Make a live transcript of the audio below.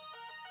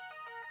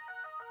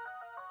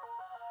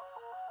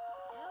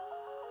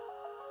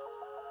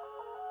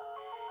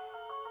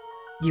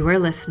You are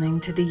listening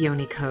to the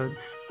Yoni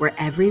Codes, where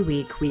every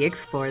week we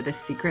explore the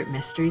secret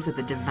mysteries of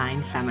the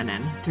divine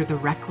feminine through the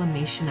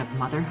reclamation of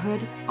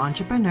motherhood,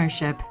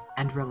 entrepreneurship,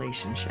 and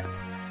relationship.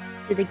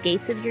 Through the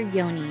gates of your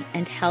yoni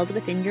and held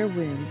within your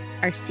womb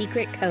are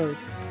secret codes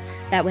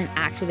that, when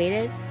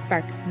activated,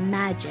 spark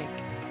magic,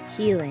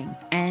 healing,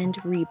 and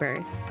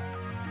rebirth.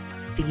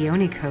 The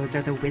Yoni Codes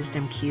are the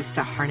wisdom keys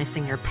to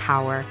harnessing your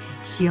power,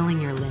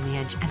 healing your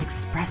lineage, and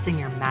expressing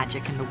your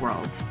magic in the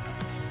world.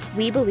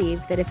 We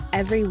believe that if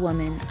every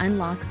woman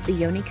unlocks the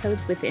yoni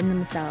codes within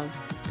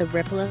themselves, the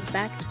ripple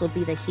effect will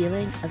be the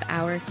healing of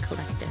our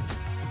collective.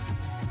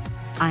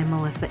 I'm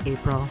Melissa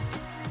April.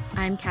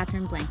 I'm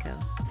Catherine Blanco.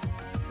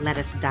 Let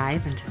us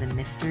dive into the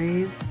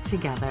mysteries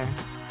together.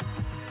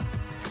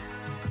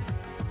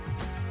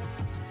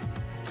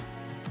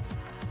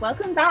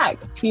 Welcome back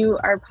to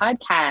our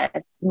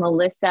podcast.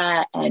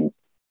 Melissa and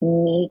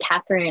me,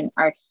 Catherine,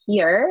 are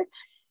here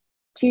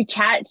to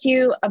chat to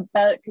you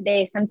about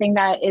today something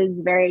that is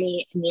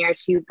very near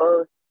to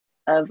both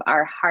of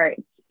our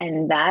hearts,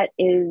 and that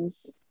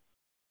is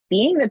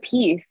being the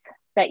peace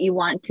that you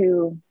want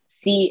to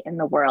see in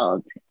the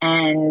world.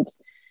 And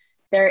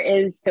there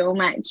is so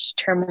much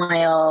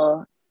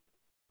turmoil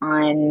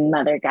on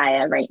Mother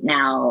Gaia right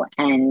now,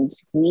 and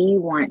we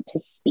want to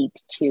speak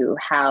to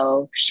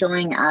how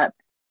showing up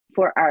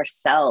for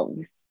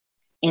ourselves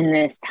in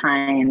this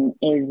time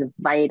is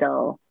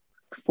vital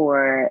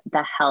for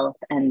the health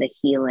and the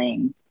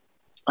healing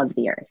of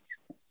the earth.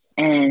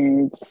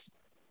 And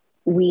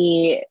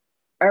we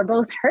are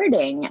both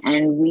hurting,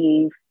 and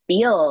we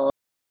feel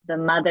the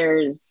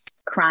mothers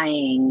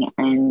crying,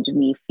 and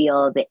we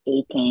feel the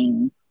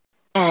aching.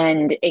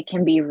 And it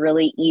can be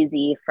really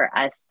easy for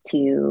us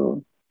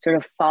to sort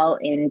of fall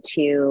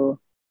into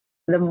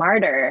the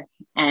martyr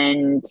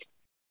and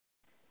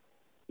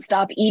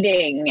stop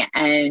eating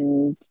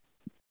and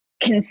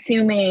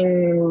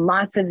consuming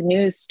lots of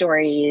news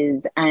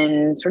stories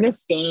and sort of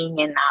staying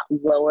in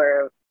that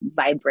lower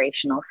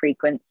vibrational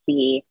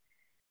frequency,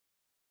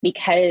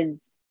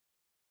 because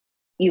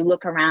you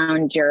look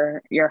around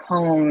your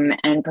home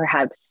and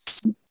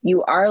perhaps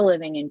you are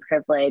living in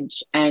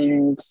privilege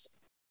and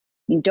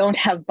you don't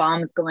have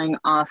bombs going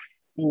off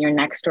in your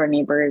next door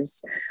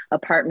neighbor's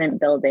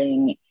apartment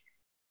building.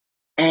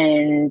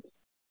 And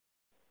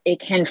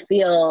it can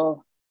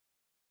feel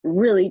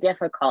really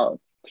difficult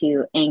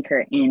to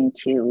anchor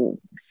into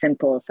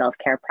simple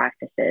self-care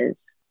practices.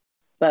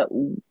 But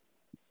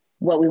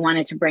what we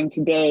wanted to bring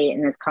today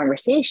in this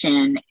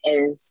conversation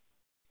is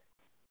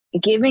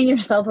giving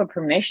yourself a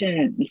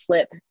permission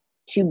slip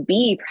to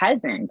be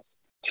present,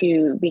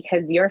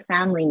 because your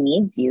family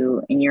needs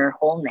you in your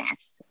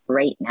wholeness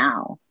right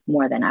now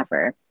more than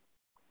ever.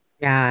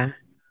 Yeah.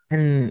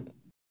 And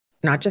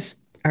not just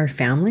our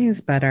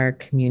families, but our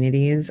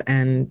communities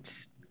and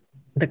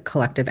the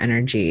collective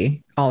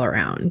energy all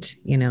around.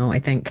 You know, I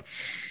think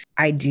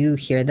I do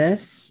hear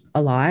this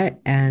a lot,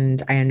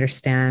 and I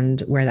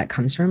understand where that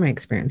comes from. I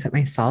experience it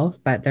myself,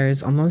 but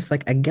there's almost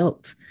like a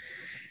guilt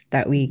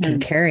that we can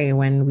carry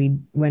when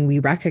we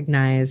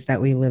recognize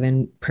that we live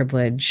in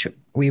privilege.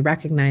 We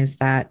recognize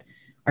that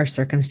our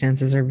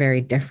circumstances are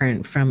very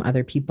different from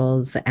other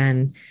people's,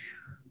 and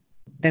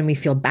then we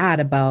feel bad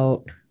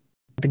about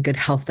the good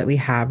health that we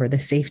have, or the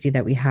safety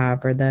that we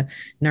have, or the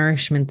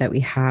nourishment that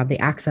we have, the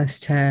access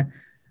to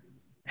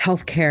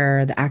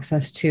healthcare, the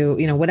access to,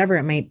 whatever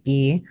it might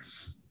be.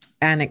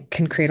 And it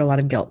can create a lot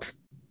of guilt.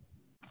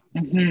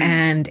 Mm-hmm.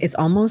 And it's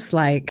almost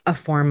like a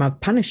form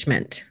of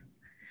punishment.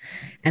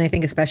 And I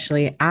think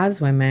especially as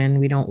women,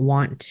 we don't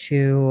want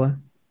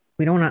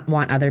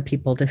other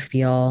people to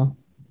feel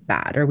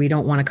bad, or we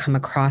don't want to come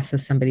across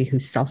as somebody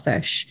who's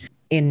selfish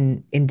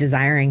in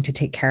desiring to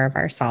take care of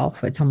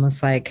ourselves. It's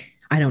almost like,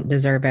 I don't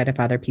deserve it if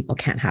other people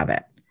can't have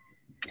it.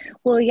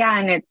 Well, yeah.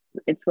 And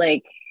it's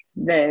like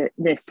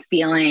this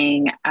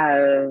feeling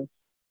of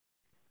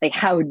like,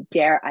 how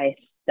dare I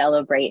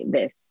celebrate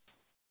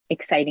this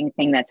exciting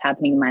thing that's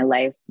happening in my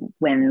life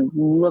when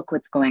look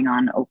what's going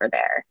on over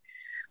there.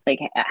 Like,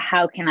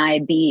 how can I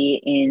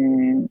be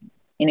in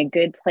a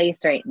good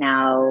place right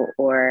now,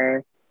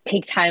 or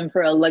take time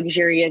for a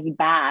luxurious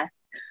bath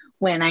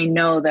when I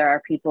know there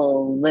are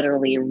people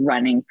literally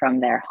running from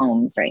their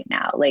homes right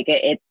now? Like,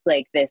 it's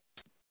like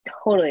this,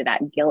 totally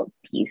that guilt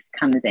piece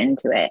comes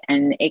into it,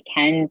 and it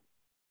can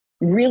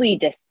really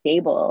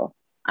destabilize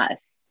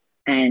us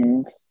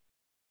and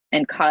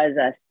cause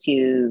us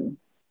to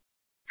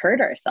hurt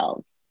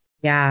ourselves.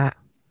 Yeah.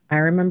 I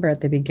remember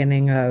at the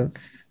beginning of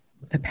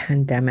the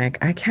pandemic,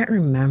 I can't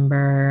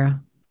remember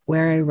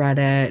where I read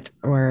it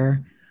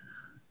or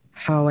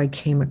how I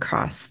came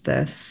across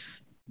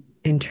this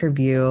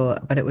interview,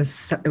 but it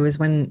was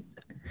when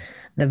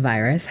the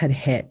virus had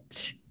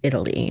hit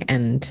Italy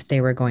and they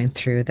were going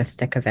through the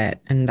thick of it.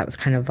 And that was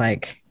kind of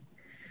like,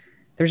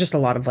 there's just a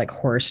lot of like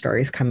horror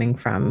stories coming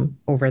from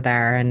over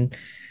there, and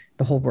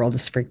the whole world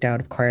is freaked out,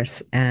 of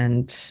course.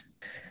 And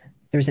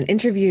there was an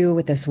interview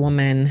with this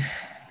woman,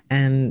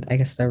 and I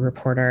guess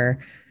the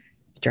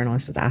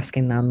journalist was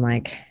asking them,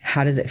 like,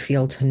 how does it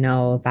feel to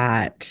know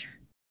that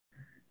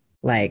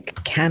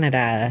like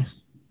Canada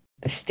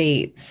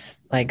states,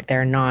 like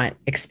they're not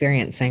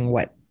experiencing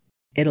what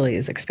Italy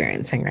is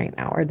experiencing right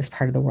now, or this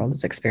part of the world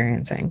is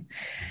experiencing.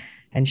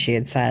 And she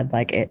had said,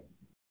 like, it,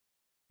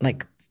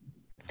 like,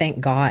 thank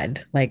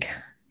God, like,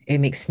 it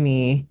makes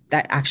me,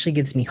 that actually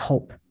gives me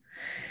hope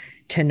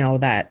to know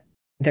that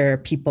there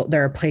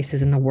are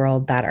places in the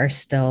world that are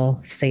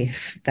still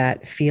safe,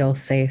 that feel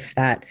safe,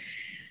 that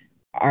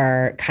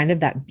are kind of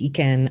that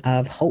beacon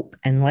of hope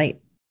and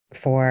light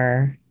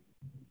for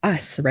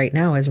us right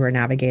now as we're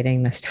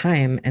navigating this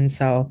time. And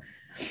so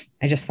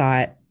I just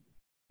thought,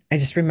 I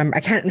just remember,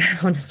 I can't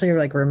honestly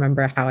like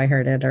remember how I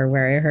heard it or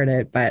where I heard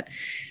it, but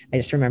I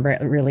just remember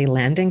it really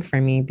landing for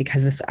me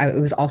because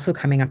it was also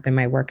coming up in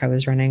my work. I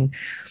was running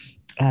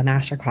a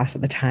masterclass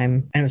at the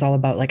time, and it was all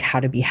about like how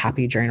to be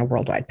happy during a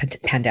worldwide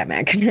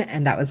pandemic.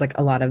 And that was like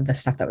a lot of the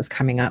stuff that was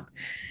coming up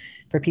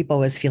for people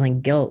was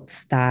feeling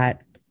guilt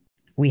that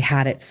we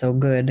had it so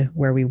good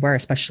where we were,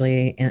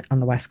 especially on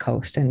the West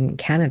Coast in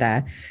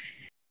Canada.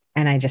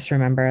 And I just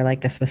remember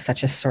like, this was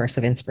such a source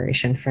of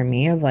inspiration for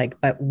me of like,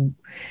 but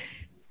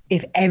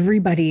if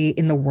everybody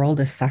in the world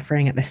is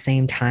suffering at the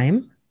same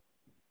time,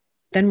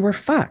 then we're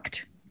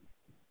fucked.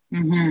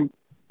 Mm-hmm.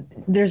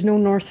 There's no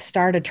North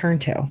Star to turn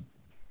to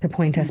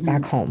point us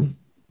back home.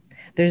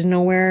 There's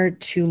nowhere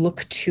to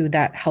look to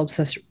that helps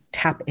us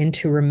tap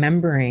into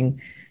remembering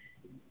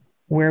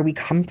where we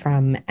come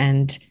from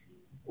and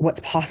what's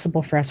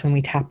possible for us when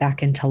we tap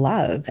back into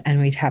love and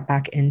we tap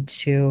back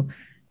into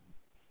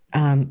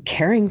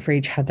caring for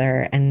each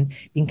other and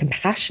being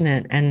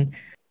compassionate and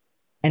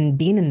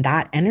being in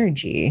that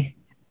energy.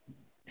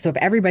 So if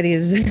everybody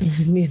is,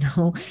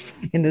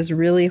 in this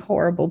really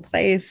horrible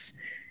place,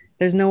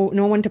 there's no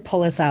one to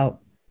pull us out.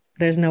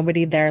 There's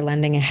nobody there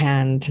lending a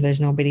hand.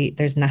 There's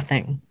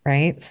nothing.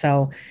 Right.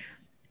 So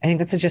I think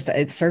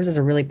it serves as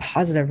a really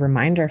positive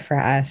reminder for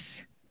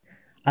us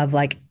of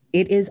like,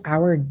 it is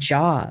our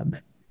job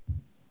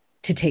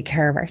to take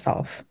care of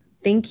ourselves.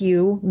 Thank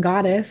you,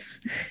 Goddess,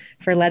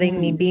 for letting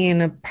me be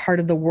in a part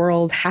of the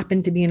world,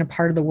 happen to be in a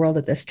part of the world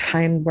at this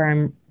time where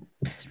I'm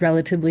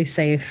relatively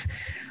safe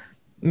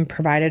and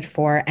provided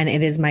for. And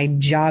it is my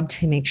job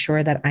to make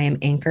sure that I am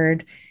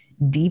anchored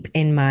deep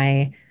in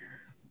my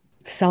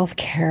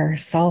self-care,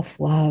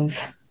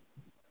 self-love,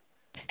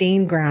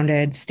 staying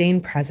grounded,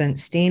 staying present,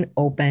 staying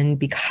open,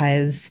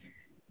 because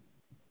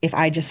if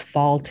I just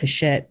fall to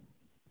shit,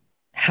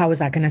 how is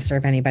that going to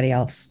serve anybody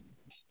else?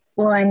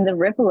 Well, and the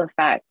ripple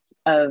effect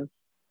of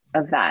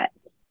that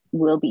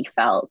will be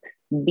felt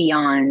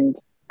beyond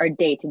our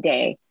day to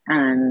day.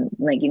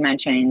 Like you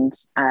mentioned,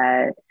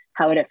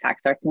 how it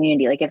affects our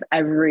community. Like if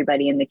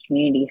everybody in the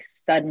community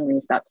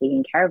suddenly stopped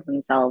taking care of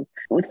themselves,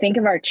 we think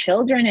of our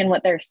children and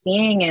what they're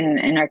seeing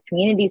and our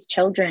community's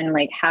children,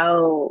 like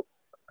how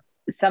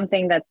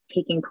something that's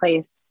taking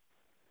place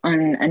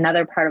on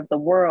another part of the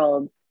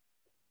world,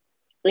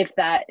 if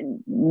that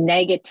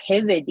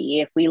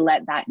negativity, if we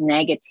let that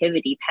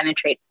negativity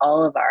penetrate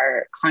all of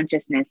our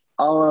consciousness,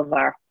 all of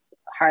our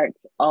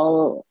hearts,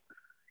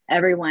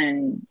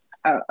 everyone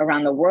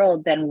around the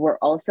world, then we're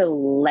also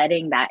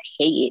letting that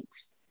hate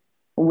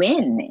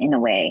win in a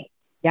way.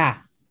 Yeah,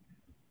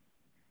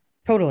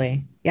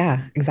 totally.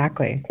 Yeah,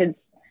 exactly.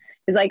 Because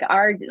like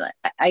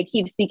I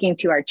keep speaking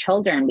to our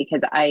children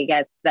because I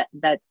guess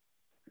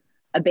that's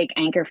a big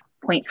anchor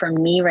point for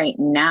me right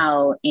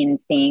now in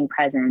staying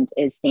present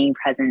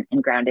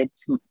and grounded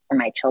for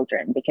my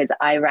children, because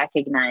I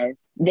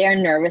recognize their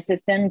nervous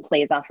system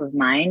plays off of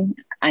mine.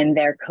 I'm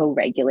their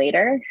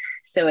co-regulator.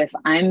 So if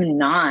I'm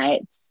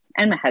not,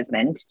 and my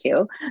husband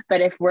too,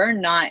 but if we're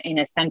not in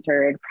a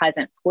centered,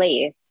 present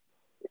place,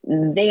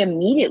 they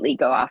immediately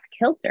go off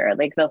kilter.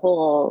 Like the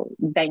whole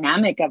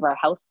dynamic of our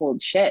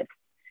household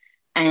shifts.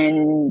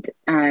 And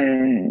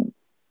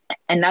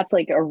that's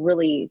like a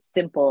really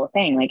simple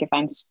thing. Like if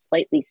I'm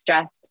slightly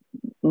stressed,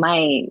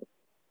 my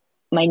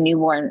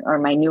newborn or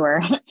my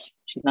newer,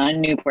 she's not a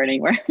newborn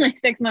anymore, my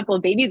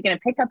 6-month-old baby is going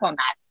to pick up on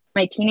that.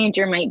 My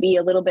teenager might be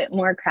a little bit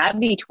more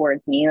crabby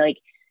towards me. Like,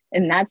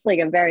 and that's like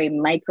a very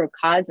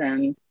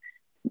microcosm.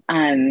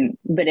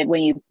 But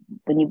when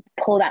you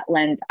pull that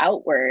lens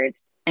outward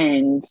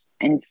and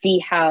see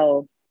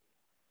how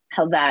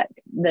that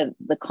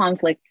the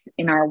conflicts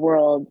in our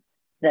world,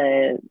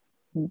 the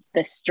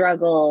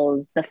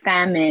struggles, the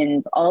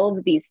famines, all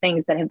of these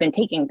things that have been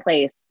taking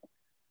place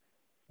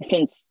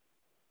since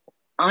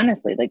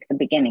honestly, like the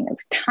beginning of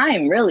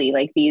time, really,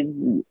 like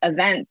these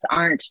events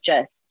aren't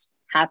just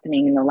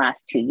happening in the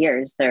last 2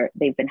 years.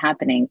 They've been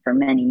happening for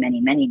many,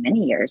 many, many,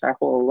 many years, our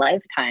whole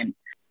lifetimes.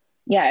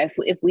 Yeah.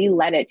 If we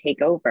let it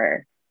take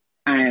over,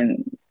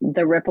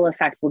 the ripple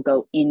effect will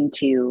go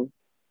into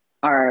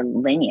our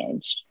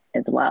lineage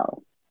as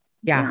well.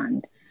 Yeah.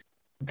 Beyond.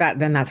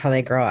 Then that's how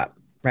they grow up.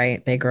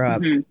 Right. They grow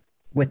up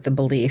with the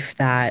belief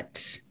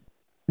that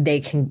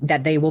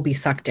they will be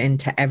sucked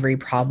into every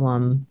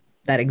problem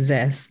that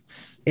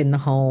exists in the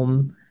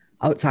home,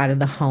 outside of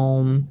the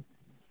home,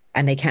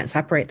 and they can't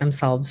separate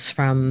themselves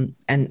from.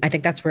 And I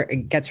think that's where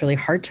it gets really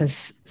hard to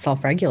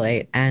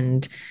self-regulate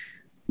and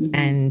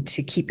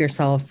to keep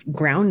yourself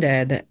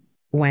grounded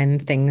when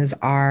things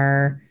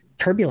are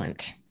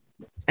turbulent.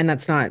 And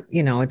that's not,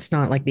 it's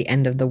not like the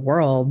end of the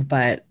world,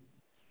 but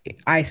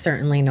I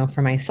certainly know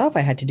for myself, I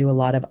had to do a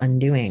lot of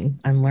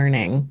undoing,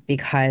 unlearning,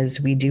 because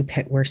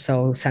we're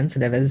so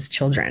sensitive as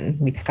children.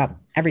 We pick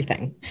up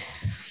everything.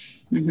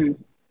 Mm-hmm.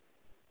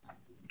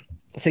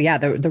 So yeah,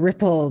 the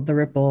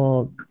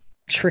ripple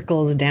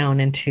trickles down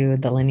into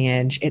the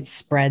lineage. It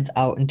spreads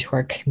out into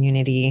our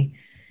community.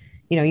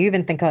 You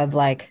even think of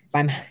like,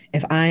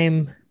 if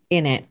I'm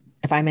in it,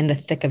 if I'm in the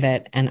thick of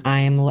it and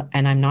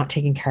I'm not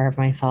taking care of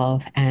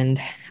myself, and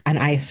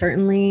I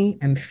certainly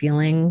am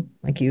feeling,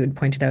 like you had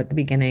pointed out at the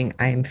beginning,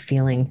 I'm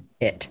feeling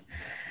it.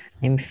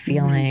 I'm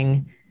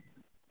feeling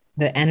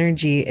the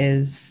energy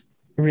is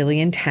really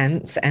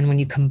intense. And when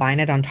you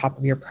combine it on top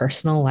of your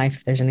personal life,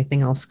 if there's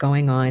anything else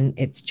going on,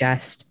 it's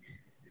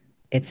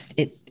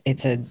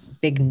a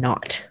big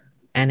knot,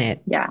 and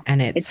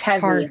it's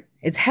heavy. hard.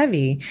 It's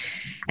heavy.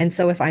 And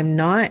so if I'm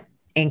not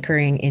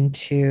anchoring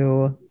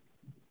into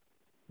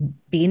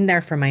being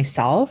there for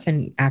myself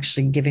and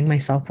actually giving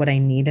myself what I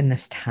need in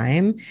this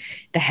time,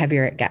 the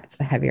heavier it gets,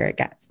 the heavier it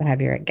gets, the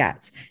heavier it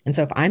gets. And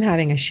so if I'm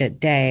having a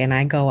shit day and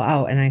I go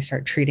out and I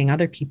start treating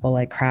other people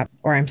like crap,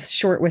 or I'm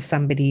short with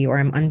somebody, or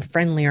I'm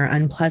unfriendly or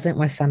unpleasant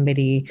with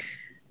somebody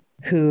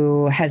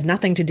who has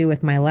nothing to do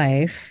with my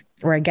life,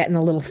 or I get in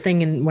a little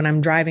thing when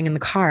I'm driving in the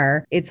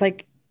car, it's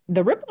like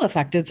the ripple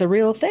effect. It's a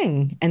real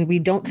thing. And we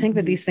don't think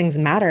that these things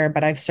matter,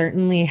 but I've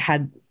certainly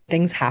had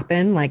things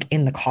happen like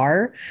in the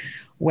car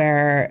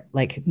where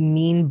like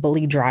mean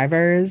bully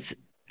drivers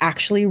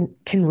actually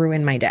can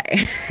ruin my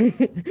day.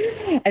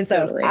 And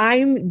so Totally. if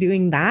I'm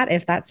doing that,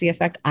 if that's the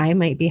effect I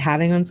might be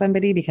having on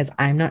somebody because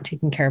I'm not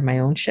taking care of my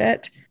own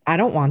shit, I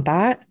don't want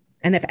that.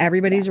 And if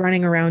everybody's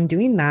running around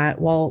doing that,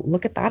 well,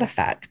 look at that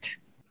effect.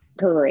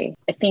 Totally.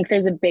 I think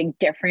there's a big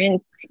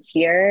difference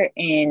here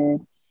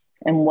in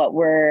what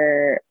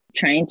we're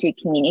trying to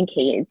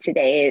communicate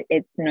today.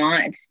 It's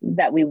not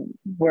that we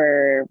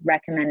were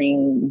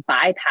recommending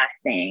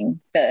bypassing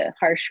the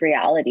harsh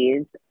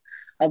realities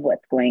of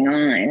what's going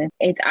on.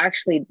 It's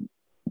actually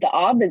the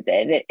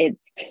opposite.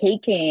 It's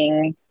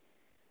taking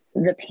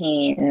the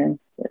pain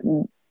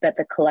that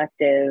the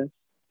collective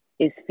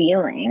is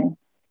feeling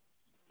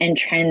and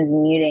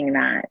transmuting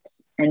that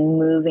and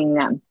moving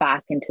that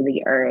back into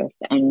the earth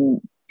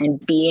and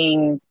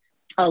being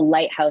a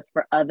lighthouse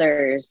for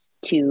others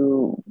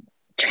to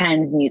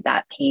transmute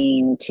that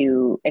pain,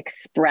 to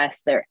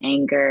express their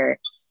anger,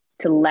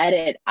 to let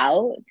it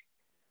out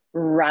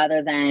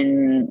rather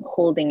than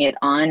holding it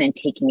on and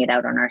taking it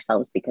out on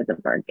ourselves because of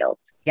our guilt.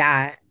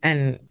 Yeah.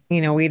 And,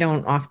 we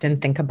don't often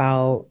think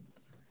about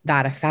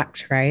that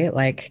effect, right?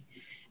 Like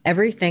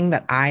everything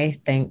that I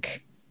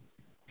think,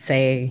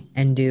 say,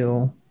 and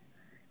do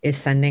is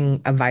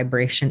sending a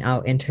vibration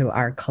out into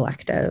our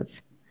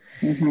collective.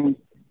 Mm-hmm.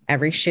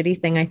 Every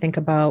shitty thing I think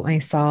about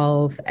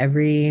myself,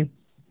 every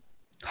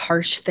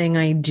harsh thing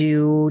I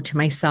do to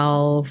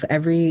myself,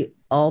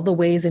 all the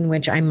ways in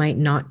which I might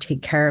not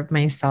take care of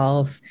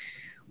myself,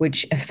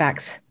 which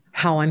affects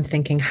how I'm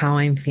thinking, how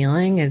I'm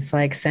feeling. It's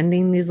like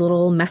sending these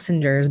little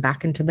messengers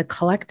back into the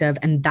collective.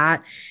 And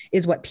that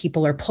is what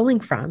people are pulling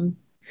from.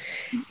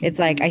 It's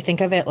like, I think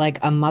of it like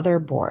a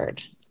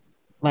motherboard.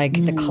 Like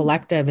the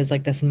collective is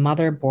like this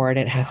motherboard.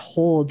 It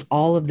holds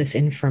all of this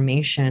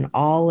information,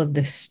 all of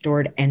this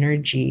stored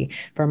energy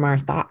from our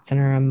thoughts and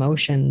our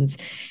emotions.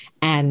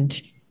 And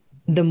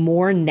the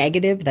more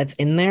negative that's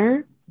in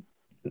there,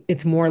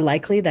 it's more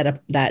likely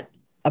that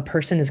a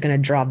person is going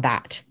to draw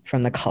that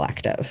from the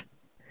collective.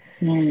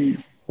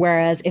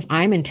 Whereas if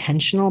I'm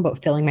intentional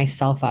about filling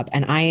myself up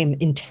and I am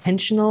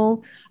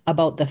intentional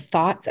about the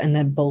thoughts and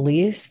the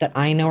beliefs that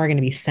I know are going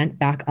to be sent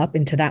back up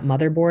into that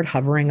motherboard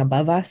hovering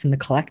above us in the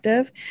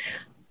collective,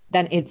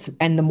 then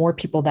and the more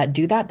people that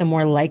do that, the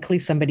more likely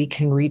somebody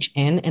can reach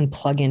in and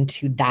plug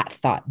into that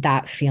thought,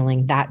 that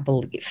feeling, that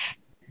belief.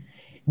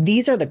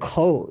 These are the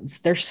codes.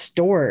 They're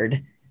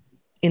stored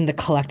in the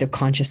collective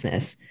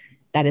consciousness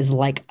that is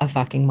like a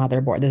fucking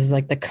motherboard. This is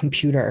like the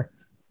computer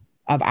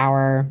of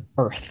our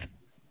earth.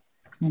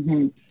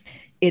 Mm-hmm.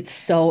 It's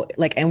so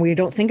like, and we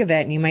don't think of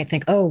it and you might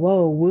think, oh,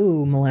 whoa,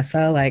 woo,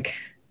 Melissa, like,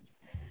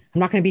 I'm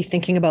not going to be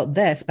thinking about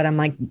this, but I'm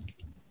like,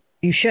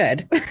 you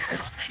should.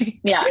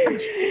 Yeah.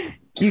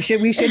 We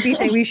should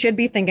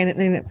be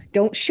thinking,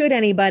 don't should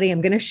anybody.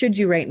 I'm going to should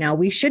you right now.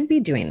 We should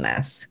be doing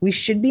this. We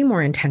should be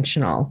more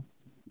intentional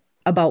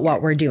about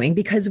what we're doing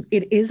because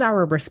it is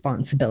our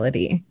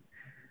responsibility.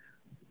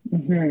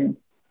 Mm-hmm.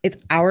 It's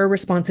our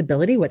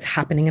responsibility what's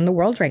happening in the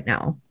world right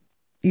now.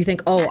 You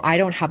think, oh, I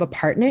don't have a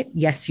part in it.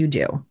 Yes, you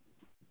do.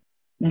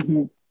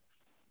 Mm-hmm.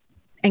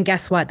 And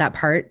guess what? That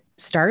part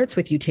starts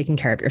with you taking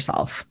care of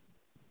yourself.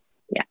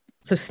 Yeah.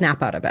 So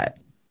snap out of it.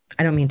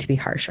 I don't mean to be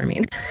harsh or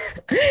mean,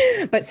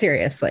 but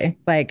seriously,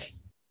 like.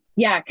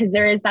 Yeah, because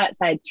there is that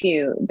side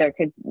too. There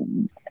could,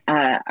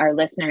 our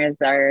listeners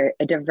are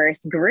a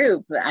diverse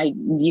group.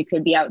 You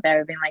could be out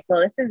there being like,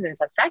 well, this isn't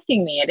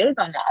affecting me. It is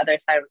on the other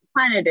side of the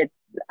planet.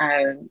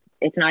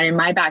 It's not in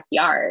my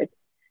backyard.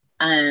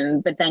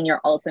 But then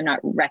you're also not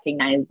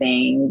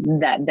recognizing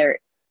that there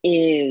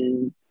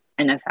is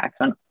an effect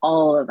on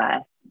all of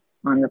us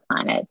on the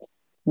planet.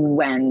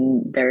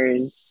 when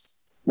there's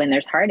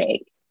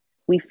heartache.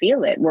 We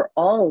feel it. We're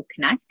all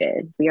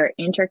connected. We are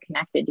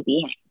interconnected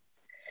beings.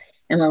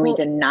 And when we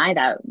deny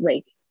that,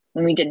 like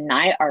when we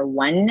deny our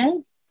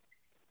oneness,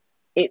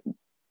 it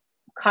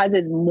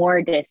causes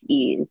more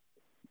dis-ease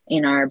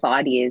in our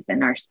bodies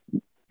and our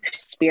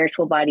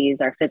spiritual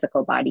bodies, our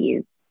physical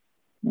bodies.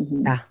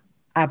 Mm-hmm. Yeah,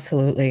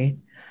 absolutely.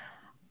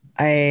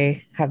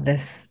 I have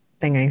this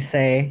thing I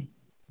say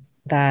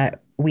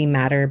that we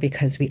matter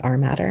because we are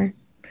matter.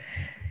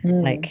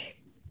 Like,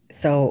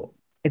 so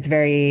it's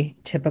very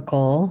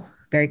typical,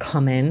 very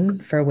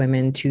common for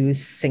women to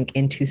sink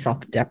into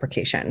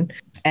self-deprecation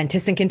and to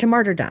sink into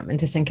martyrdom and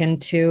to sink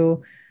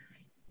into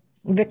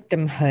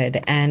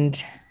victimhood.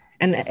 And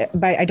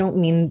by, I don't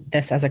mean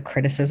this as a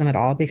criticism at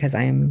all, because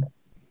I'm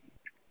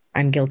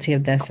guilty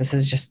of this. This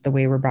is just the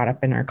way we're brought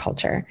up in our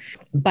culture.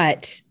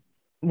 But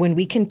when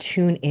we can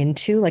tune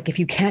into, like, if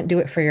you can't do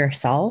it for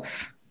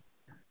yourself,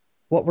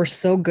 what we're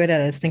so good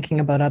at is thinking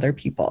about other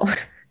people,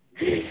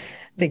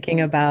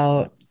 thinking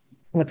about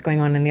what's going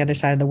on the other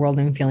side of the world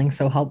and feeling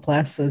so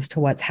helpless as to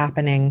what's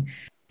happening.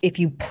 If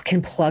you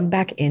can plug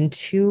back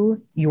into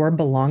your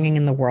belonging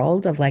in the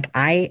world of like,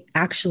 I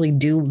actually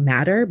do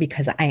matter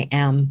because I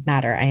am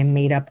matter. I am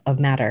made up of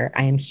matter.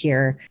 I am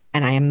here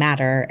and I am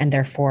matter. And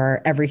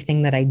therefore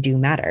everything that I do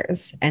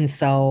matters. And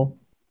so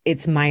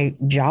it's my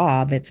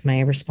job. It's my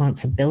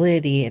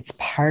responsibility. It's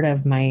part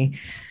of my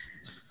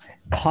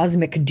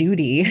cosmic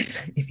duty,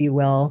 if you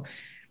will,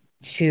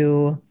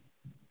 to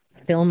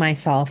fill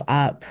myself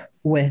up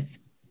with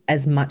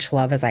as much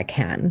love as I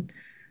can,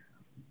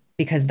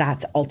 because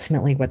that's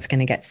ultimately what's going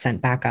to get sent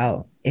back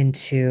out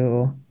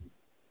into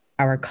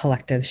our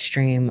collective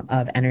stream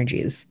of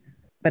energies.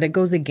 But it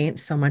goes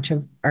against so much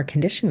of our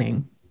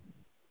conditioning.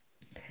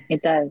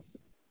 It does.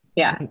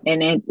 Yeah.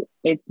 And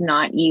it's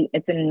not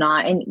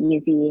an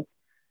easy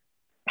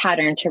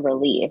pattern to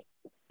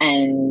release.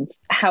 And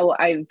how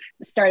I've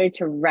started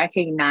to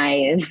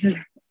recognize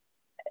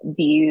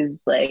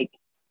these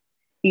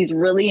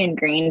really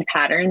ingrained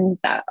patterns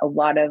that a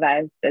lot of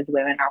us as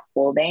women are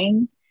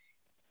holding.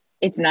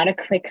 It's not a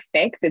quick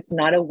fix. It's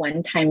not a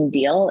one-time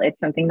deal.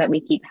 It's something that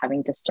we keep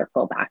having to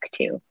circle back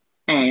to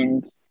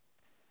and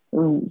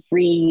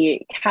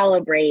recalibrate,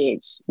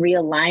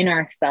 realign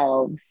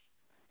ourselves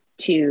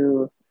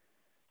to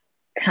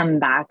come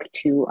back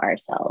to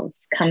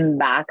ourselves, come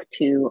back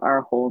to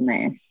our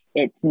wholeness.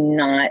 It's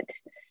not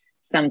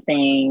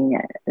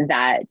something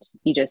that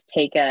you just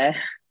take a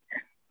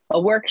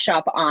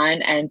workshop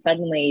on and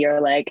suddenly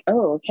you're like,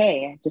 oh,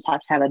 okay, I just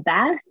have to have a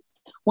bath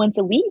once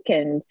a week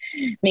and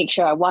make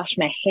sure I wash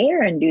my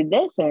hair and do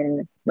this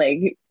and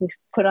like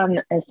put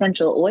on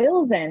essential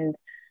oils and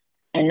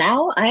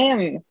now I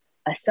am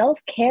a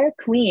self-care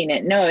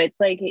queen. No, it's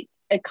like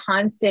a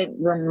constant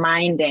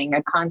reminding,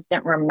 a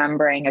constant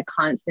remembering, a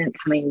constant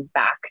coming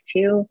back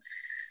to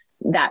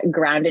that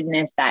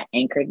groundedness, that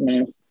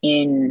anchoredness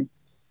in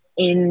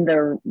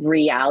the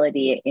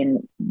reality,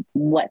 in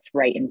what's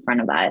right in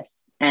front of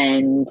us,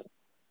 and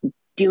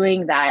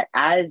doing that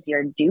as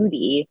your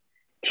duty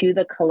to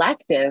the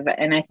collective.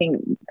 And I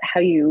think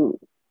how you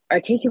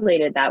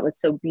articulated that was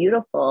so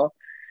beautiful,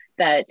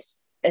 that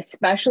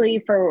especially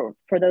for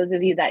those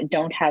of you that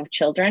don't have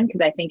children,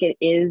 because I think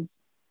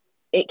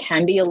it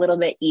can be a little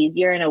bit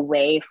easier in a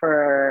way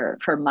for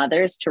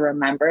mothers to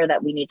remember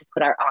that we need to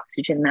put our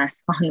oxygen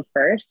mask on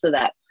first so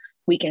that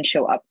we can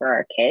show up for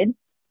our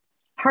kids.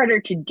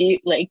 Harder to do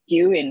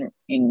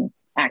in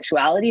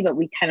actuality, but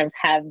we kind of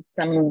have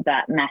some of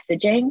that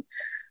messaging.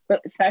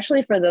 But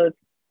especially for those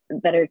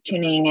that are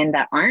tuning in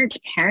that aren't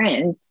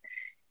parents,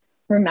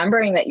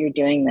 remembering that you're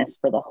doing this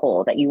for the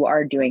whole, that you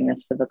are doing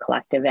this for the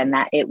collective, and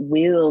that it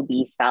will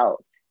be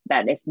felt.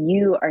 That if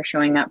you are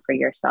showing up for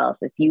yourself,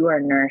 if you are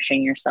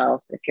nourishing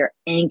yourself, if you're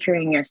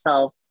anchoring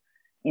yourself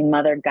in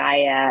Mother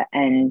Gaia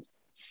and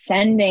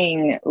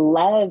sending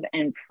love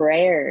and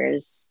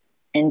prayers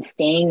and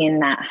staying in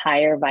that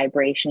higher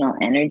vibrational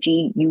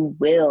energy, you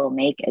will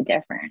make a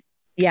difference.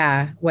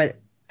 Yeah. What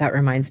that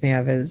reminds me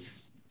of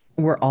is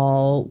we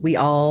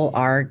all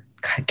are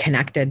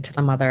connected to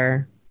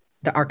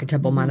the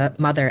archetypal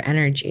mother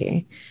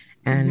energy,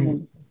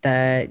 and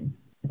the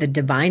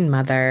divine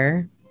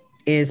mother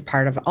is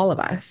part of all of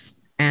us.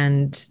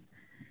 And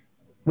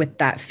with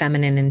that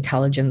feminine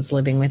intelligence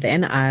living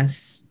within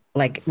us,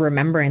 like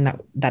remembering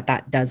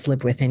that does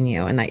live within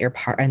you, and that you're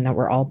part, and that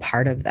we're all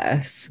part of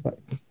this.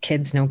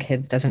 Kids, no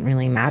kids, doesn't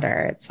really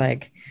matter. It's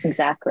like,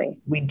 exactly.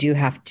 We do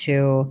have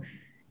to,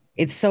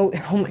 it's so,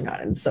 oh my God,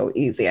 it's so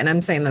easy. And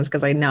I'm saying this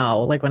because I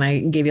know, like when I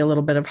gave you a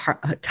little bit of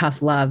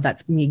tough love,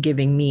 that's me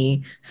giving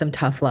me some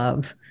tough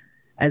love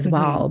as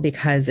well,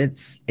 because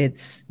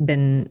it's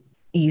been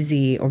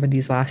easy over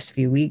these last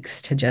few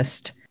weeks to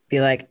just be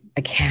like,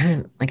 I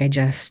can't do it.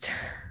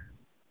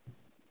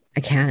 I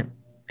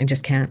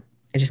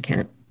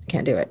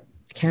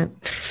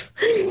can't.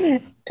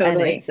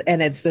 Totally.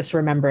 And it's this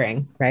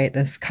remembering, right?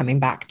 This coming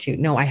back to,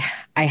 no, I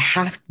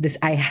have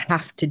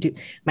to do,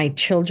 my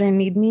children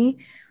need me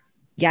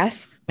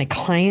Yes, my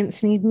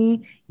clients need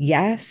me.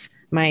 Yes,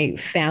 my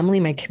family,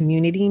 my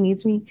community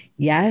needs me.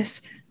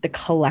 Yes, the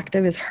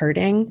collective is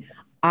hurting.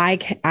 I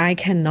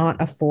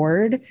cannot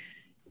afford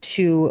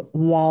to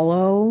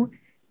wallow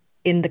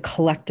in the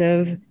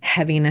collective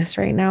heaviness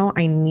right now.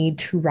 I need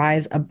to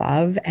rise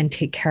above and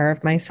take care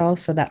of myself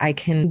so that I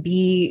can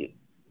be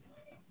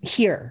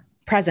here,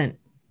 present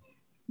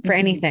for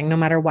anything, no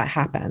matter what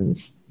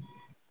happens.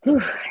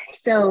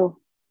 So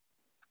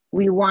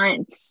we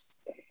wanted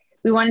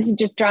to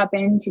just drop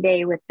in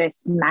today with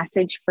this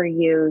message for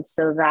you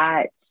so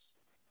that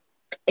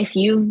if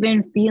you've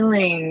been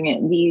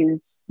feeling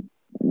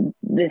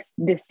this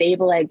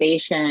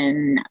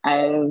destabilization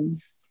of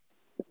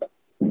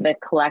the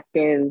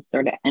collective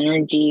sort of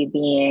energy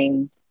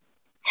being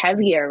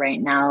heavier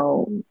right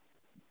now,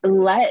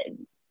 let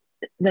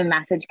the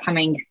message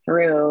coming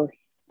through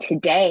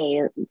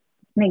today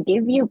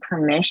give you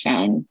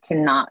permission to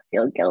not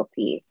feel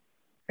guilty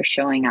for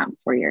showing up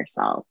for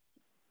yourself.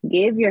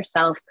 Give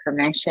yourself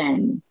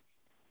permission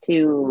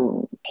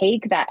to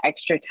take that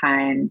extra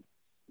time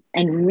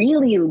and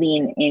really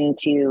lean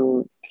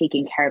into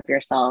taking care of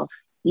yourself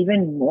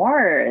even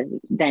more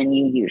than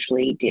you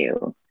usually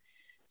do.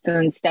 So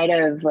instead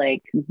of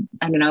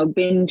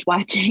binge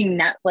watching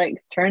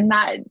Netflix, turn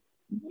that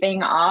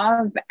thing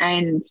off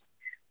and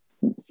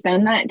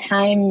spend that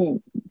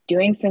time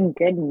doing some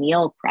good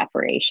meal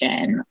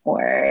preparation,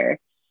 or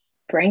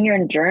bring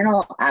your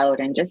journal out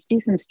and just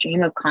do some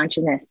stream of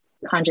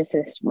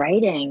consciousness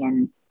writing,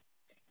 and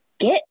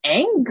get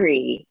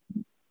angry,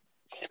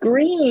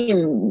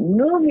 scream,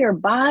 move your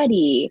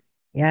body.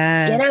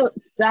 Yes. Get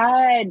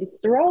outside,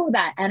 throw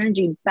that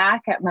energy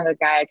back at Mother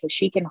Gaia because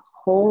she can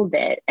hold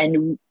it,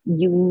 and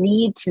you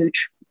need to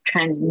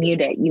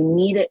transmute it. You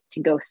need it to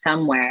go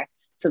somewhere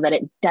so that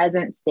it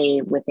doesn't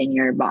stay within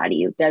your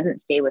body. It doesn't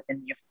stay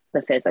within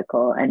the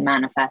physical and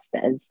manifest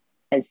as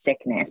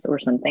sickness or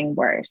something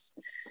worse.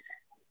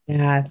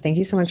 Yeah, thank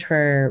you so much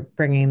for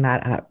bringing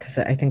that up, because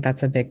I think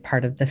that's a big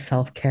part of the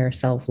self-care,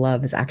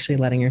 self-love, is actually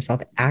letting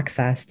yourself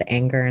access the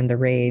anger and the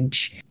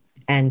rage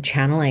and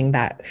channeling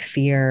that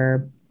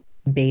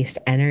fear-based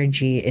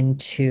energy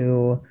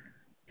into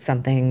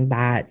something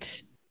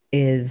that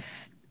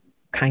is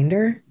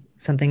kinder,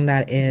 something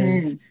that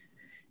is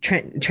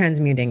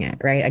transmuting it,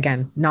 right?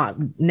 Again,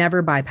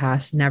 never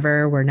bypass,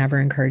 we're never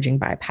encouraging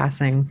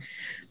bypassing.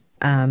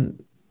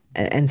 And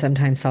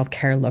sometimes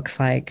self-care looks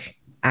like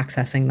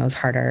accessing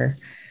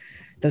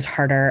those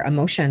harder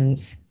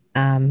emotions.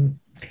 And,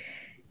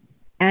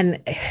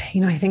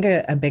 I think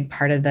a big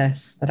part of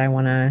this that I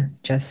want to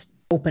just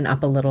open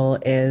up a little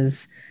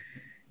is,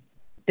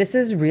 this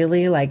is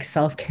really like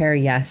self-care.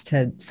 Yes,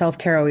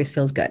 self-care always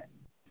feels good.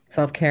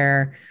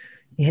 Self-care,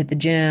 you hit the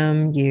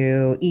gym,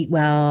 you eat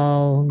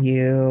well,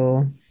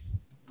 you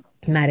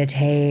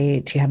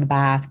meditate, you have a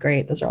bath.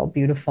 Great. Those are all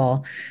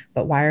beautiful.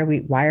 But why are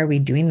we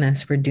doing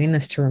this? We're doing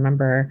this to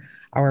remember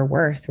our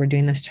worth. We're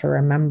doing this to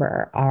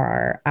remember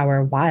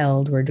our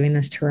wild. We're doing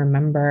this to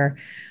remember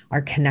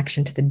our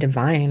connection to the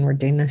divine. We're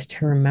doing this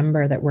to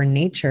remember that we're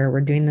nature.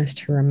 We're doing this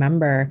to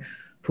remember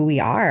who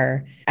we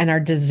are and our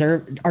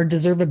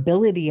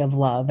deservability of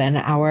love, and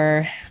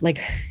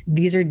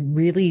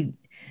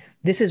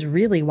this is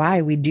really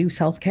why we do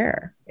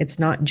self-care. It's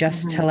not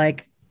just to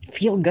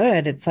feel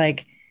good. It's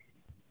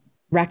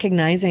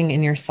recognizing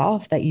in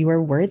yourself that you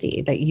are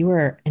worthy, that you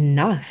are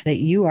enough, that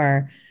you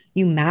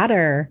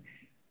matter,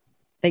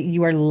 that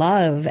you are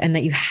love, and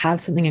that you have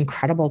something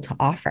incredible to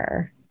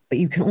offer. But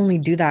you can only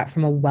do that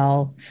from a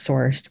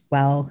well-sourced,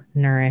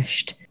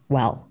 well-nourished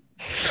well.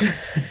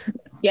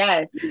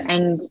 Yes.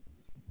 And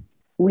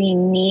we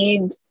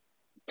need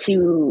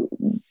to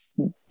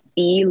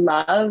be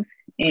love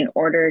in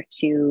order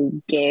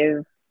to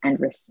give and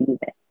receive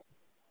it.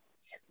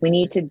 We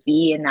need to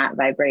be in that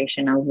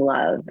vibration of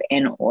love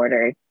in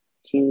order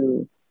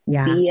to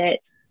be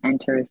it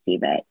and to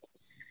receive it.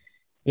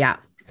 Yeah.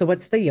 So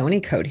what's the Yoni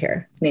code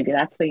here? Maybe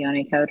that's the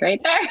Yoni code right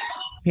there.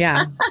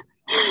 Yeah.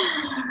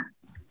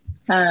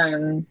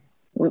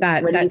 What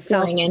are you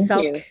feeling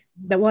into?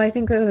 I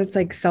think that it's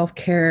like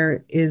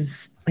self-care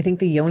is, I think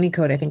the Yoni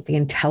code, I think the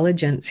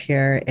intelligence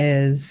here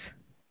is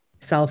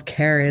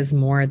self-care is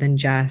more than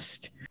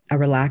just a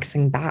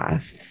relaxing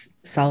bath.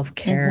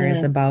 Self-care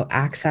is about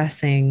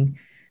accessing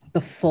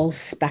the full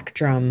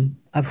spectrum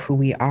of who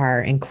we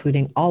are,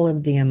 including all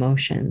of the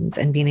emotions,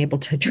 and being able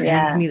to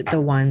transmute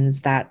the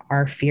ones that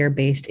are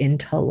fear-based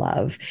into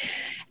love,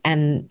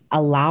 and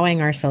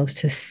allowing ourselves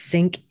to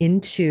sink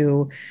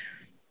into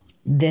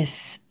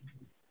this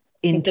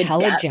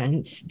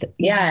intelligence.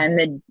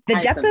 And the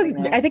depth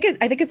of, I think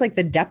it's like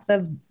the depth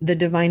of the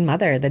Divine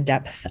Mother, the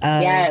depth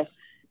of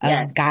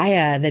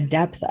Gaia, the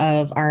depth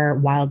of our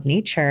wild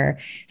nature,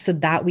 so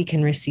that we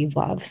can receive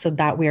love, so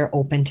that we are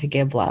open to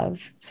give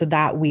love, so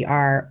that we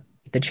are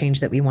the change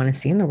that we want to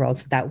see in the world,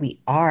 so that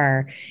we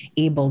are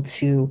able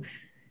to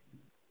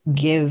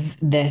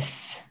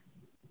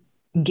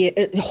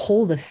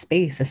hold a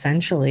space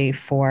essentially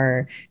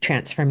for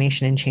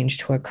transformation and change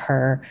to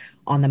occur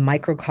on the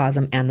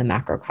microcosm and the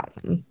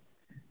macrocosm.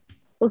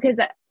 Well, because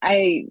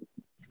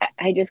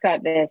I just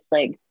got this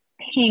like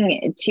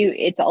ping to,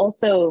 it's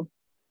also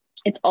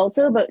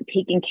about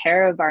taking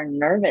care of our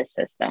nervous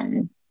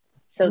system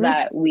so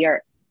that we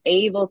are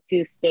able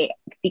to stay,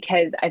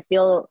 because I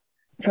feel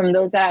from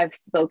those that I've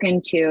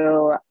spoken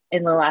to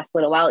in the last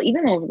little while,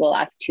 even over the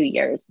last 2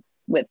 years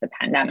with the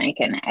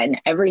pandemic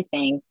and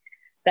everything,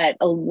 that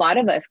a lot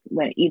of us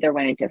went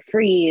into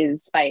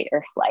freeze, fight,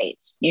 or flight,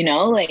 you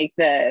know, like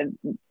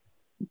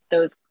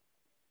those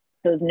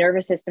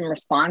nervous system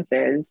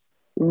responses,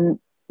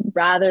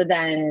 rather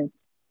than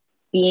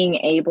being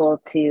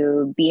able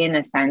to be in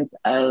a sense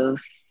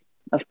of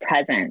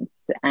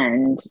presence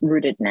and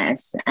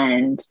rootedness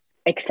and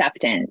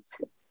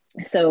acceptance.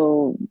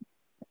 So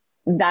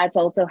that's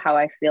also how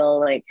I feel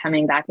like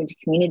coming back into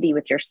community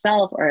with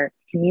yourself, or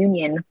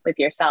communion with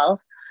yourself,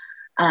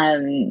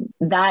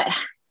 that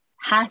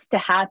has to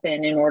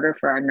happen in order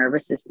for our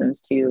nervous systems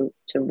to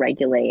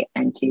regulate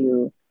and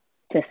to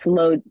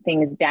slow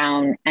things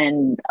down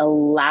and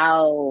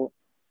allow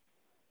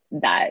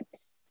that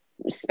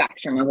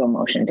spectrum of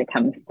emotion to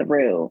come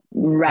through,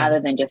 rather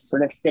than just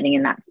sort of sitting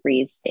in that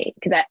freeze state.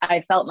 Because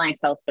I felt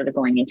myself sort of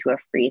going into a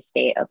freeze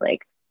state of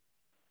like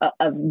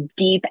of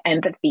deep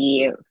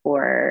empathy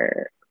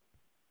for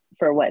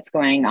what's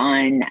going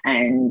on,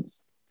 and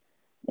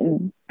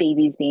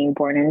babies being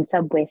born in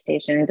subway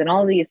stations and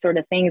all these sort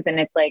of things. And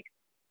it's like,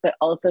 but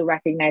also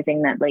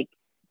recognizing that like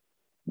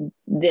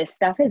this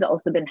stuff has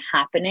also been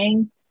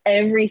happening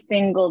every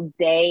single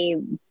day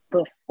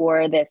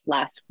before this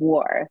last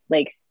war.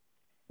 Like,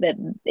 that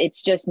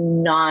it's just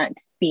not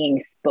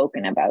being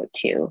spoken about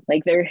too.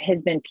 Like, there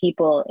has been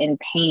people in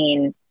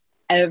pain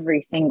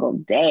every single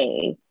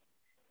day.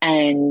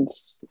 And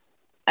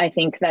I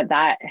think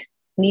that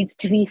needs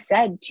to be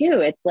said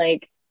too. It's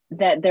like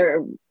that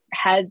there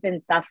has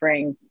been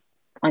suffering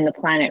on the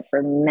planet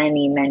for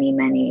many, many,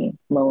 many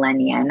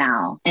millennia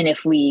now. And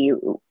if we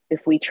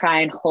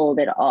try and hold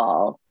it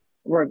all,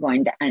 we're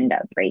going to end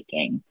up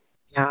breaking.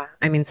 Yeah.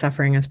 I mean,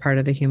 suffering is part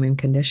of the human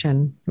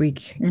condition. We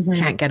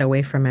can't get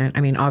away from it.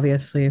 I mean,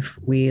 obviously, if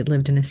we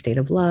lived in a state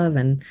of love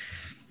and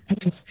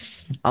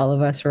all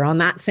of us were on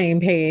that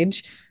same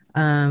page,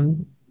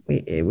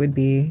 it would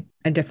be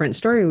a different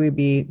story we'd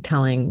be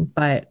telling.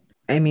 But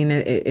I mean,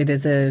 it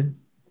is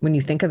when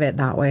you think of it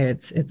that way,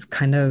 it's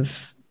kind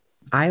of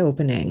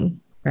eye-opening,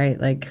 right?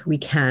 Like, we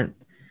got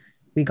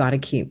to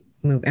keep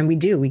moving, and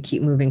we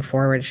keep moving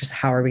forward. It's just,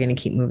 how are we going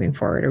to keep moving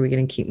forward? Are we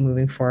going to keep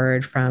moving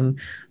forward from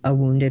a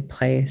wounded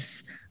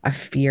place, a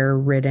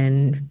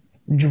fear-ridden,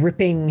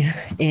 dripping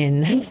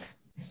in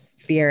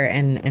fear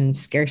and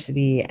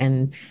scarcity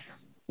and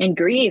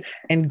grief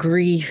the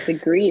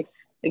grief.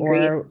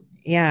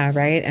 Yeah.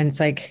 Right. And it's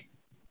like,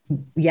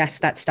 yes,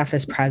 that stuff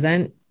is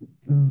present,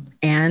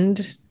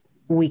 and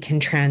we can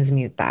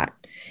transmute that.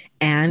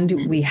 And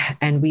we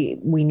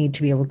need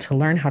to be able to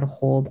learn how to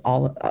hold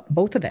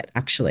both of it,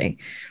 actually,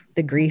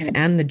 the grief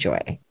and the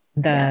joy,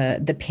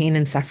 the pain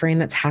and suffering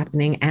that's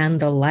happening, and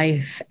the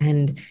life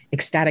and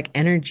ecstatic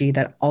energy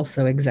that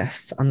also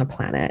exists on the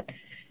planet,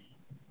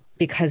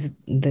 because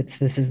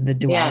this is the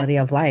duality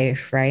of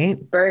life,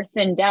 right? Birth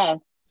and death.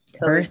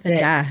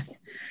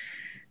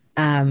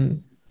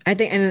 I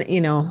think,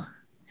 and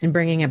and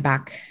bringing it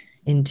back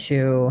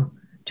into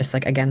just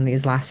like, again,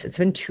 it's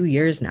been 2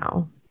 years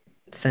now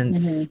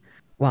since,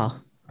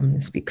 well, I'm going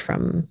to speak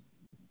from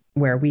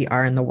where we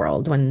are in the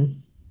world.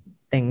 When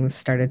things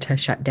started to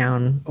shut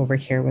down over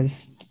here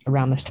was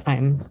around this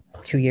time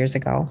 2 years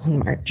ago in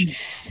March.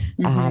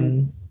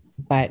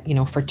 But,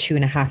 for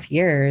 2.5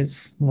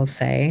 years, we'll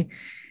say,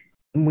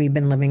 we've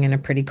been living in a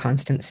pretty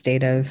constant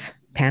state of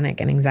panic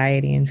and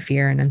anxiety and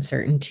fear and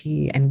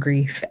uncertainty and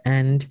grief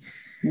and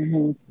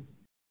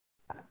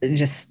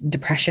just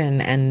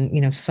depression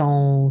and,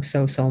 so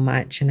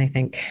much. And I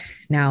think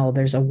now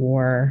there's a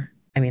war.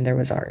 I mean, there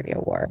was already a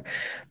war,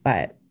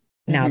 but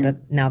now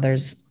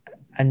there's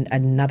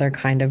another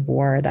kind of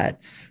war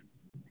that's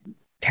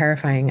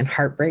terrifying and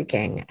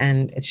heartbreaking.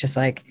 And it's just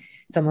like,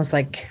 it's almost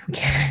like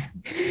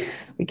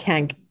we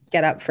can't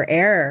get up for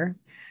air.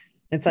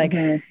 It's like,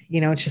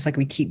 it's just like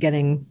we keep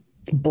getting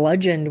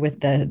bludgeoned with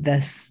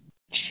this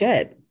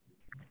shit.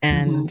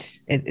 And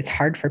it's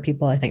hard for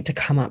people, I think, to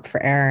come up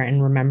for air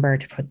and remember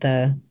to put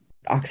the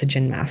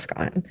oxygen mask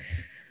on.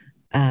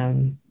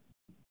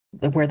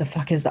 Where the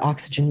fuck is the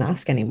oxygen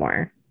mask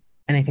anymore?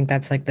 And I think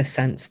that's like the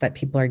sense that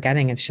people are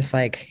getting. It's just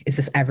like, is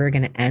this ever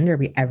going to end? Are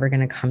we ever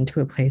going to come to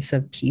a place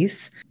of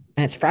peace?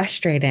 And it's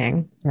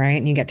frustrating, right?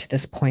 And you get to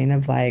this point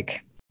of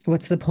like,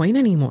 what's the point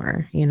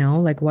anymore?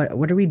 Like,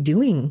 what are we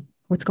doing?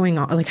 What's going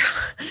on? Like,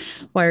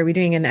 why are we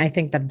doing? And I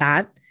think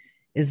that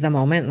is the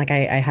moment. Like,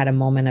 I had a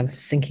moment of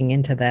sinking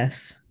into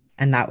this.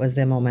 And that was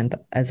the moment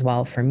as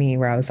well for me,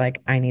 where I was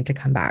like, I need to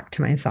come back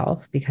to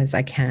myself, because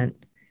I can't,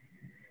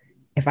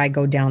 if I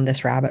go down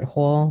this rabbit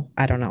hole,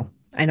 I don't know.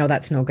 I know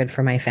that's no good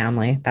for my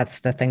family.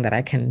 That's the thing that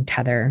I can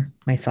tether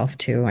myself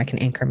to. I can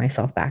anchor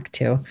myself back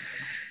to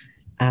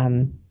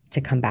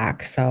come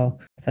back. So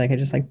I feel like I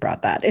just like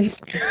brought that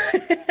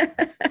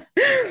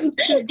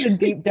into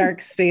deep,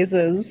 dark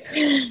spaces.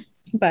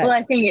 But well,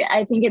 I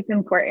think it's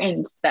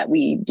important that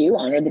we do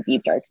honor the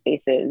deep dark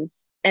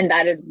spaces. And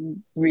that is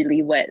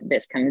really what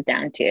this comes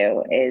down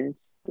to,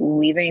 is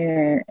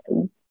weaving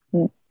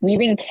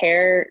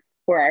care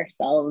for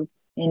ourselves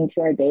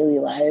into our daily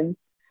lives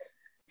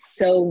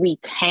so we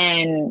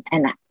can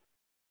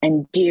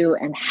and do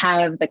and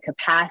have the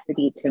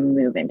capacity to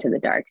move into the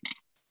darkness,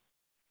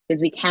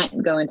 because we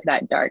can't go into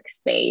that dark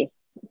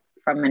space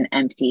from an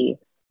empty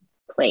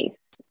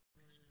place.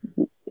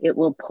 It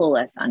will pull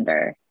us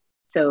under.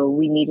 So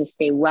we need to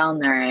stay well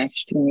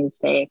nourished. We need to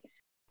stay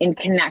in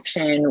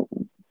connection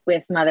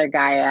with Mother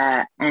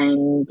Gaia,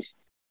 and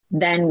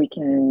then we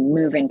can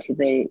move into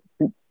the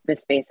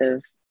space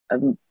of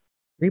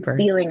rebirth,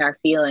 feeling our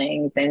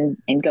feelings and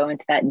go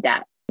into that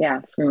depth.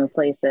 Yeah, from a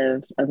place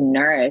of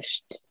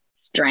nourished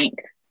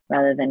strength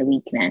rather than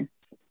weakness.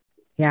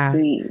 Yeah.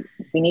 We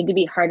need to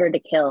be harder to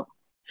kill.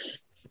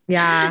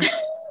 Yeah.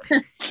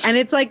 And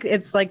it's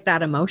like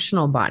that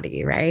emotional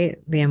body, right?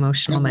 The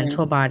emotional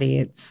mental body.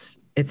 It's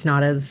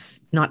not as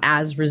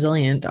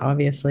resilient,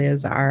 obviously,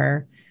 as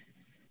our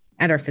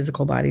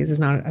physical bodies is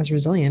not as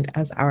resilient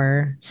as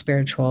our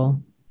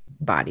spiritual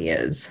body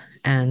is.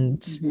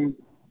 And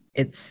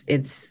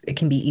it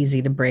can be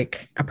easy to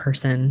break a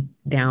person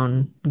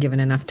down given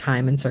enough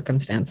time and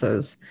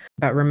circumstances.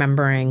 But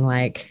remembering,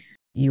 like,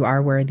 you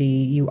are worthy,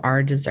 you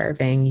are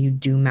deserving, you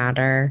do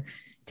matter.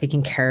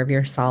 Taking care of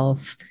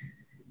yourself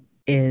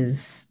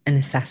is a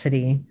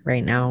necessity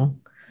right now,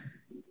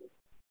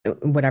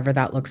 whatever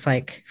that looks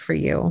like for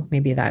you.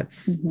 Maybe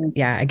that's,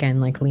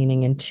 again, like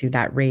leaning into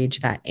that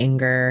rage, that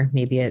anger.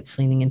 Maybe it's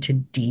leaning into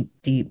deep,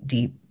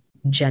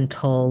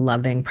 gentle,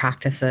 loving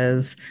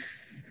practices.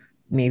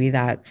 Maybe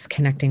that's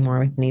connecting more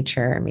with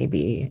nature.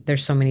 Maybe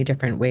there's so many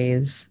different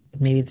ways.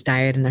 Maybe it's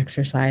diet and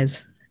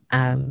exercise.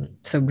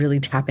 So really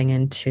tapping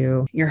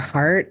into your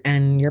heart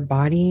and your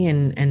body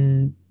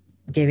and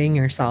giving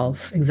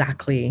yourself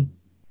exactly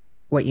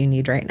what you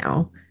need right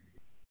now,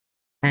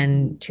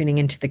 and tuning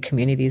into the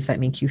communities that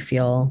make you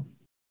feel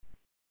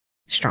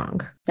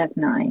strong.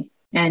 Definitely.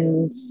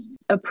 And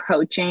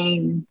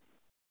approaching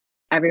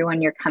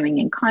everyone you're coming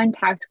in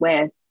contact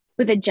with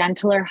a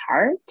gentler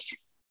heart,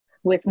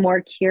 with more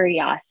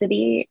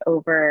curiosity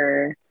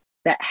over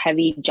that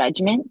heavy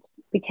judgment,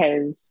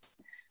 because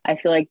I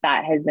feel like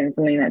that has been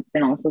something that's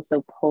been also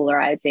so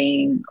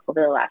polarizing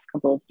over the last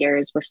couple of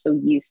years. We're so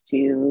used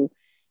to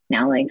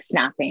now like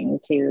snapping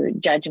to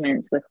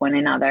judgments with one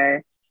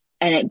another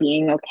and it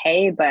being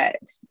okay, but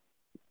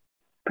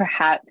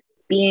perhaps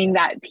being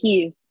that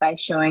peace by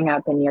showing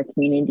up in your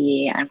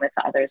community and with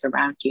others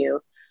around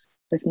you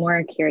with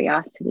more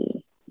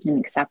curiosity and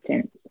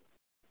acceptance.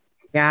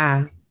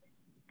 Yeah.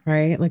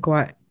 Right. Like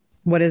what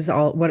is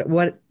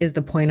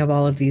the point of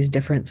all of these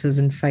differences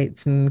and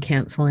fights and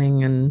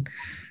canceling and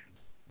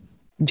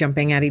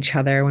jumping at each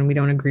other when we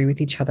don't agree with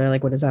each other?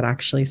 Like, what is that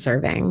actually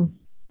serving?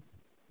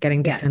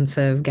 Getting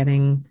defensive,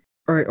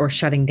 or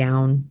shutting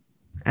down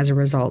as a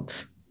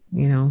result.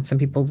 You know, some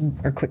people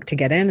are quick to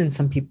get in and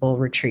some people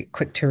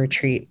quick to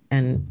retreat.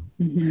 And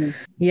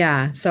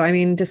so, I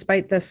mean,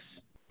 despite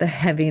the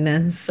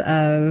heaviness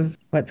of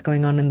what's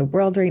going on in the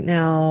world right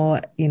now,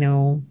 you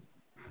know,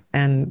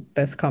 and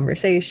this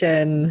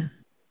conversation,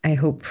 I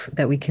hope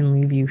that we can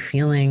leave you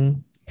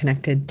feeling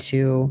connected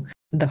to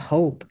the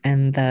hope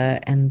and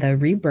the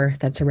rebirth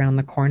that's around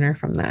the corner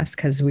from this,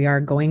 because we are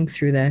going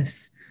through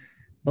this,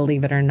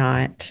 believe it or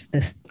not,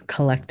 this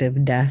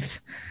collective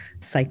death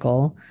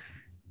cycle,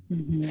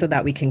 so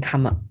that we can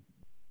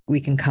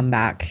come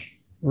back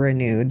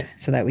renewed,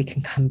 so that we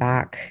can come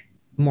back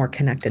more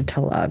connected to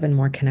love and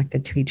more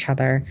connected to each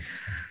other,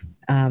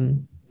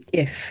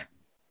 if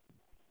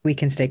we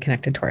can stay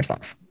connected to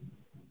ourselves.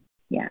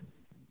 Yeah.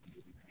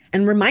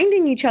 And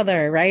reminding each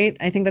other, right?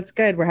 I think that's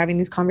good. We're having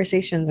these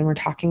conversations and we're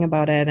talking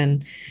about it.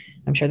 And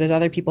I'm sure there's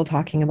other people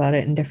talking about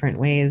it in different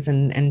ways,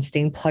 and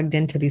staying plugged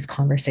into these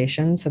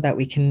conversations so that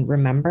we can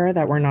remember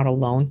that we're not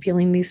alone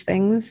feeling these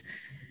things.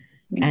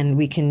 And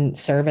we can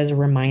serve as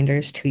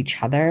reminders to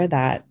each other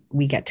that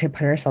we get to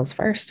put ourselves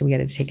first. We get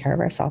to take care of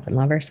ourselves and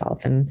love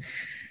ourselves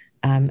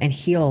and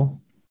heal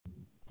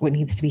what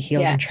needs to be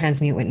healed and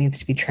transmute what needs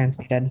to be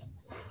transmuted.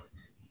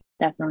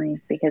 Definitely.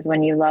 Because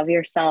when you love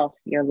yourself,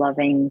 you're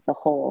loving the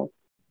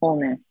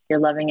wholeness. You're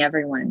loving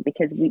everyone,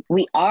 because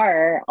we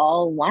are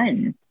all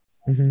one.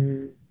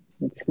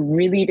 It's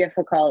really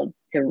difficult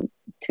to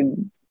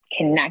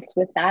connect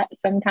with that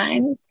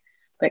sometimes,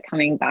 but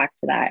coming back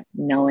to that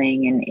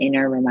knowing and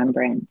inner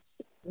remembrance.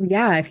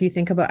 Yeah. If you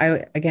think about,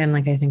 I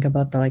think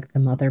about the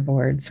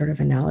motherboard sort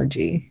of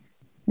analogy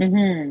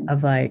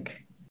of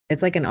like,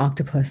 it's like an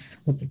octopus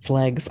with its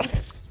legs.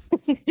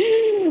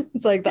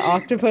 It's like the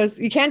octopus,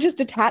 you can't just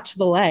detach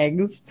the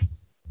legs.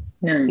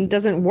 No. It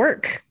doesn't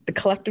work. The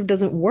collective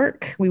doesn't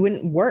work. We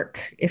wouldn't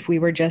work if we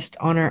were just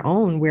on our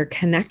own. We're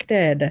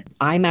connected.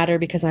 I matter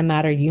because I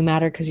matter. You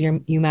matter because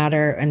you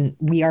matter. And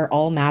we are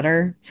all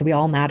matter. So we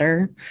all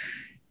matter.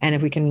 And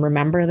if we can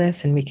remember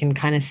this and we can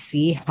kind of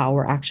see how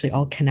we're actually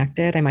all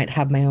connected, I might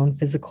have my own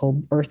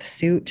physical earth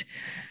suit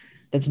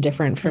that's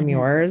different from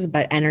yours,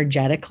 but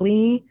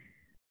energetically,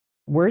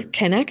 we're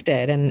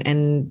connected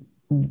and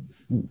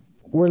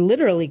we're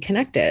literally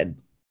connected.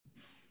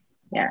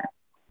 Yeah.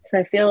 So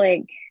I feel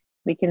like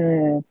we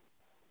can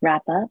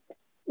wrap up.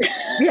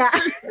 Yeah.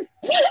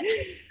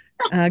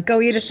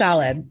 Go eat a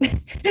salad.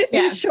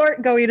 Yeah. In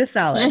short, go eat a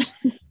salad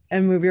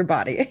and move your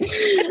body.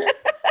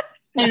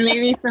 And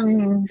maybe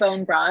some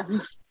bone broth.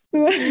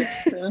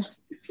 So,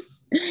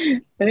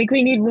 I think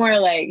we need more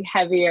like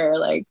heavier,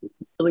 like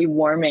really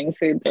warming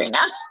foods right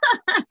now.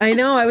 I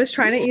know. I was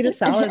trying to eat a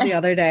salad the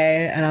other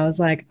day and I was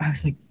like,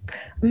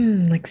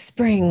 like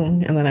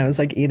spring. And then I was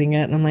like eating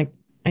it and I'm like,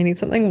 I need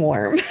something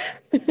warm.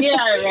 Yeah,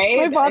 right.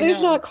 My body's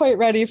not quite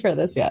ready for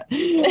this yet.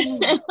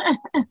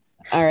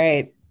 All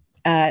right.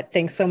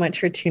 Thanks so much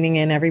for tuning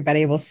in,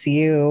 everybody. We'll see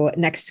you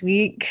next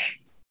week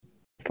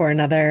for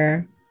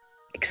another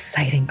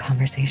exciting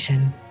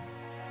conversation.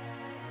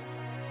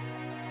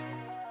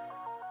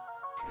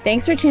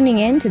 Thanks for tuning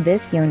in to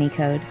this Yoni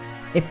Code.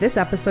 If this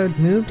episode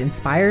moved,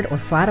 inspired, or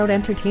flat out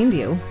entertained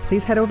you,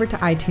 please head over to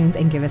iTunes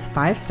and give us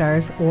 5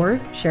 stars or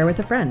share with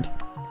a friend.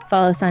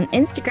 Follow us on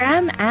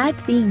Instagram at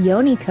the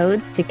Yoni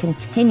Codes to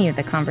continue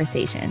the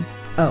conversation.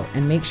 Oh,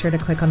 and make sure to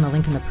click on the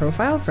link in the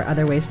profile for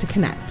other ways to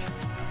connect.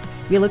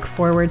 We look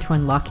forward to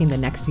unlocking the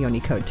next Yoni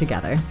Code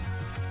together.